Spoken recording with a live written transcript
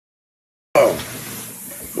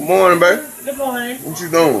Good morning, baby. Good morning. What you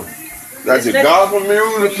doing? Got your gospel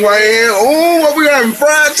music playing. Oh, what we having?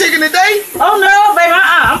 Fried chicken today? Oh no, baby,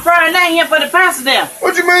 I'm frying that here for the pastor there.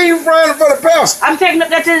 What you mean you frying it for the pastor? I'm taking up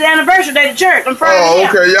that to the anniversary day to church. I'm frying it here.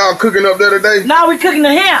 Oh, okay. Y'all cooking up there today? No, we cooking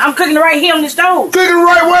it here. I'm cooking it right here on the stove. Cooking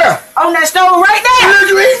right where? On that stove right there.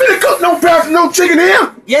 You ain't finna cook no pastor, no chicken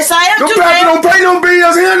here. Yes, I am No too, pastor Terry. don't pay no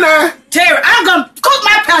bills here now. Terry, I'm gonna cook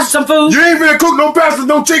my pastor some food. You ain't finna cook no pastor,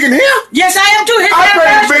 no chicken here. Yes, I am too. His I pay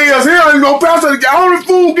anniversary. bills here. Ain't no pastor. The only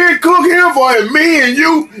food get cooked here for is me and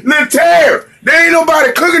you, little Terry. There ain't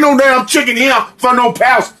nobody cooking no damn chicken here for no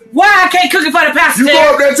pastor. Why I can't cook it for the pastor, You Terry?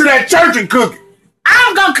 go up there to that church and cook it.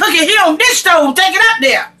 I'm gonna cook it here on this stove. Take it up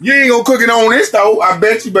there. You ain't gonna cook it on this stove. I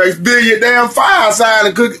bet you better build your damn fireside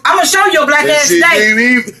and cook it. I'm gonna show your black ass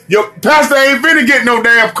today. Your pastor ain't finna get no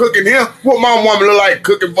damn cooking here. What my woman look like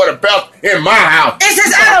cooking for the pastor in my house? It's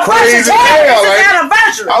his anniversary, Crazy Terry. hell, It's his man.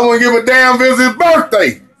 anniversary. I wouldn't give a damn if it's his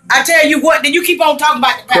birthday. I tell you what, then you keep on talking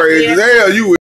about the pastor. Crazy here. as hell, you